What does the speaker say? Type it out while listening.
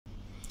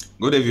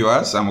Good day,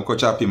 viewers. I'm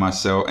Okocha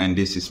Marcel, and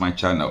this is my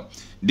channel.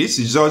 This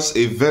is just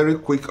a very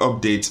quick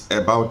update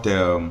about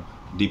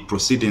the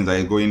proceedings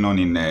that are going on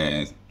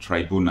in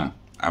Tribunal,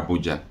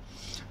 Abuja.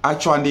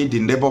 Actually,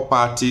 the Labour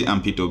Party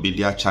and P2B,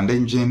 they are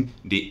challenging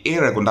the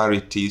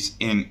irregularities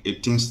in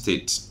 18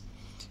 states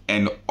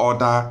and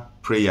other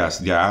prayers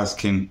they are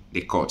asking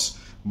the courts.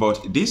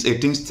 But these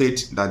 18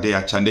 states that they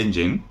are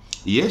challenging,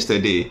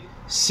 yesterday,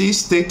 6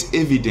 state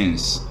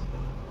evidence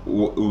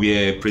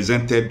were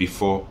presented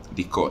before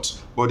the court.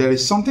 But there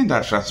is something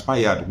that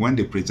transpired when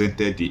they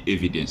presented the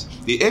evidence.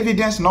 The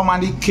evidence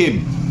normally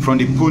came from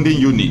the polling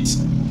unit.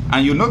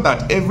 And you know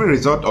that every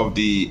result of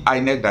the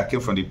INEC that came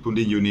from the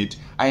polling unit,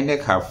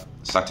 INEC have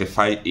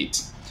certified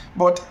it.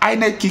 But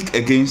INEC kicked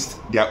against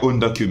their own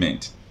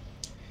document.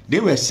 They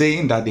were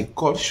saying that the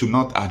court should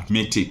not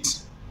admit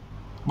it.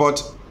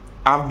 But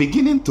I'm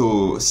beginning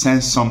to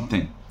sense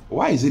something.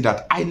 Why is it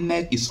that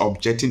INEC is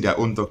objecting their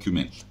own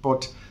document,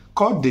 but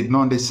court did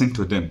not listen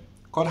to them?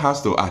 Court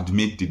has to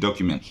admit the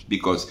document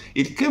because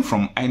it came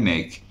from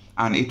INEC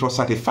and it was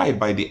certified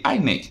by the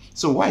INEC.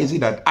 So why is it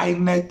that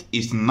INEC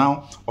is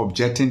now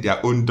objecting their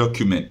own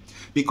document?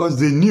 Because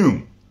they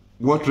knew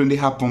what really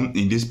happened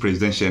in this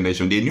presidential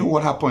election. They knew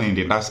what happened in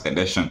the last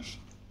election.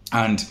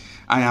 And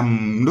I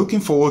am looking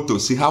forward to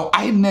see how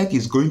INEC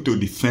is going to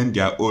defend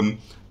their own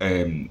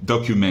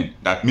document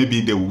that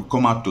maybe they will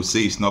come out to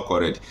say it's not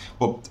correct.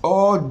 But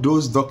all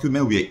those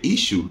documents were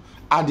issued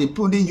at the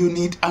polling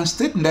unit and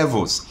state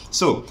levels.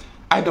 So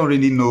I don't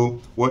really know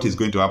what is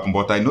going to happen,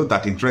 but I know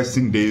that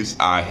interesting days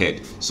are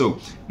ahead. So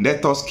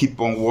let us keep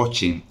on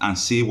watching and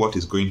see what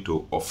is going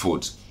to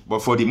unfold.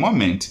 But for the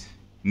moment,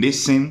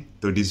 listen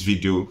to this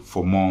video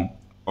for more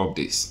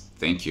updates.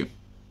 Thank you.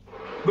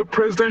 The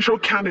presidential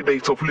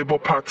candidate of Labour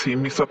Party,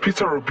 Mr.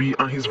 Peter Obi,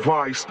 and his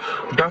vice,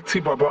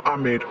 Dati Baba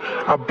Ahmed,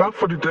 are back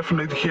for the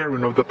definite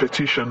hearing of the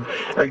petition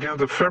against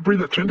the February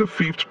the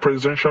 25th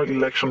presidential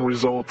election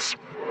results.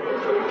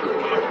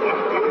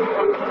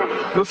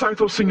 The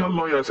sight of senior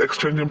lawyers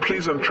exchanging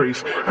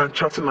pleasantries and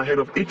chatting ahead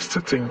of each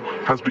sitting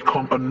has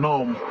become a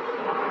norm.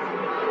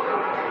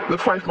 The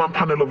 5-man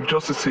panel of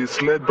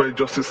justices, led by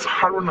Justice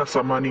Haruna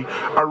Samani,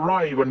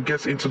 arrive and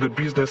get into the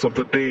business of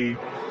the day.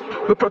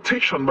 The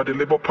petition by the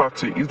Labour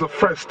Party is the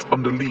first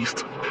on the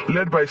list.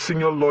 Led by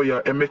senior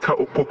lawyer Emeka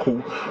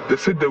Opoku, they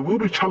said they will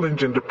be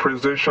challenging the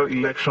presidential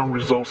election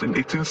results in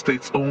 18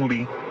 states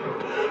only.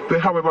 They,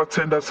 however,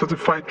 tendered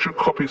certified true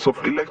copies of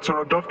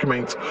electoral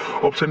documents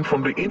obtained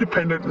from the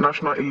Independent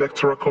National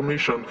Electoral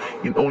Commission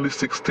in only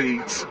 6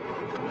 states.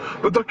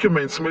 The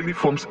documents, mainly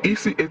forms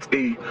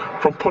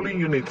EC8A from polling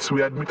units,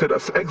 were admitted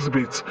as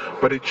exhibits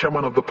by the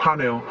chairman of the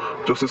panel,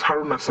 Justice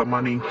Haruna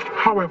Samani.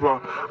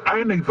 However,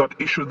 INEC that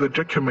issued the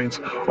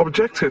documents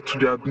objected to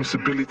their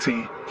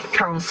admissibility.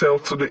 Counsel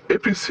to the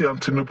APC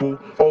and Tinubu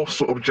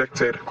also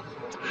objected.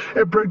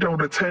 A breakdown of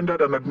the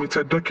tendered and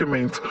admitted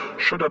documents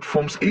showed that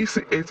forms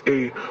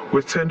EC8A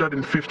were tendered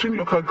in 15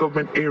 local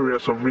government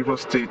areas of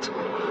Rivers State,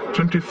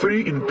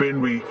 23 in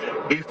Benue,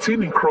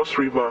 18 in Cross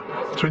River,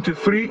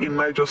 23 in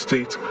Niger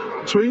State,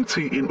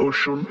 20 in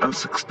Osun, and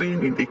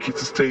 16 in Ekiti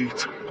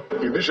State.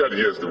 Initially,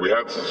 yes, we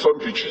had some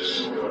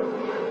hitches,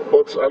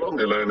 but along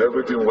the line,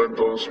 everything went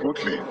on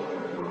smoothly.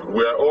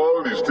 Where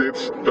all the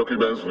states'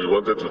 documents we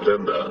wanted to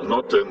tender,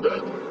 not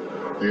tendered,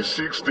 the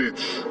 6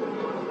 states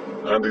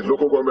and the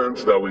local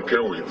governments that we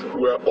came with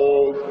were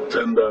all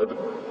tendered,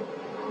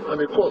 and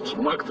the court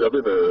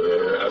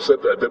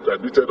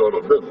admitted all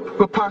of them.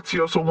 The party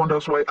also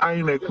wonders why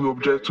INEC will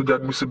object to the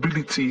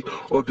admissibility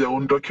of their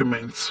own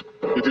documents.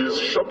 It is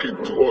shocking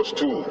to us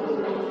too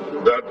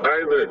that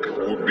INEC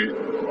would be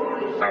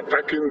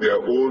attacking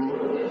their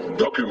own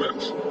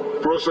documents,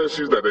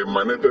 processes that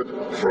emanated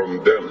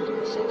from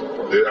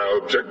them. They are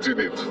objecting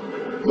it.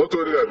 Not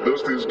only that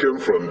those things came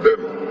from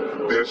them,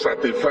 they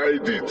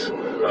certified it.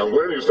 And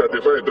when you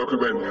certify a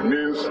document, it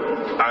means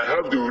I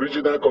have the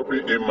original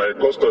copy in my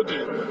custody,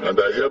 and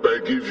I hereby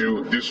give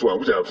you this one,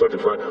 which I have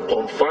certified,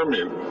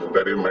 confirming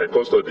that in my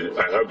custody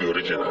I have the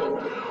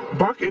original.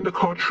 Back in the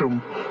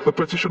courtroom, the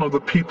petition of the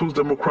People's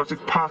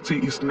Democratic Party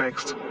is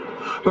next.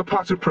 The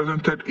party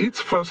presented its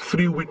first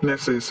 3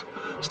 witnesses,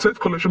 state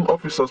collection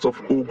officers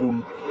of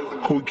Ogun,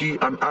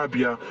 Kogi, and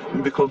Abia,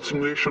 in the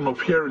continuation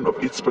of hearing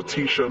of its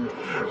petition.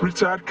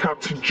 Retired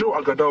Captain Joe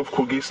Agada of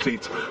Kogi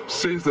State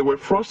says they were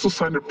forced to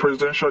sign the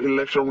presidential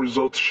election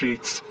results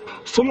sheets.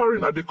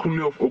 Solarin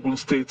Adekunle of Ogun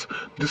State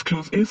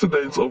disclosed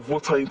incidents of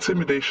voter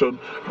intimidation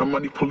and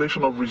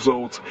manipulation of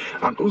results,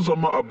 and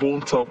Uzoma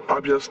Abonta of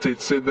Abia State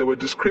said there were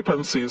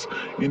discrepancies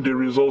in the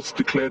results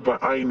declared by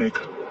INEC.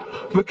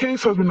 The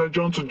case has been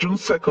adjourned to June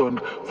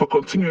 2nd for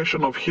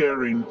continuation of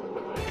hearing.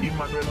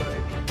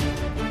 Emmanuel.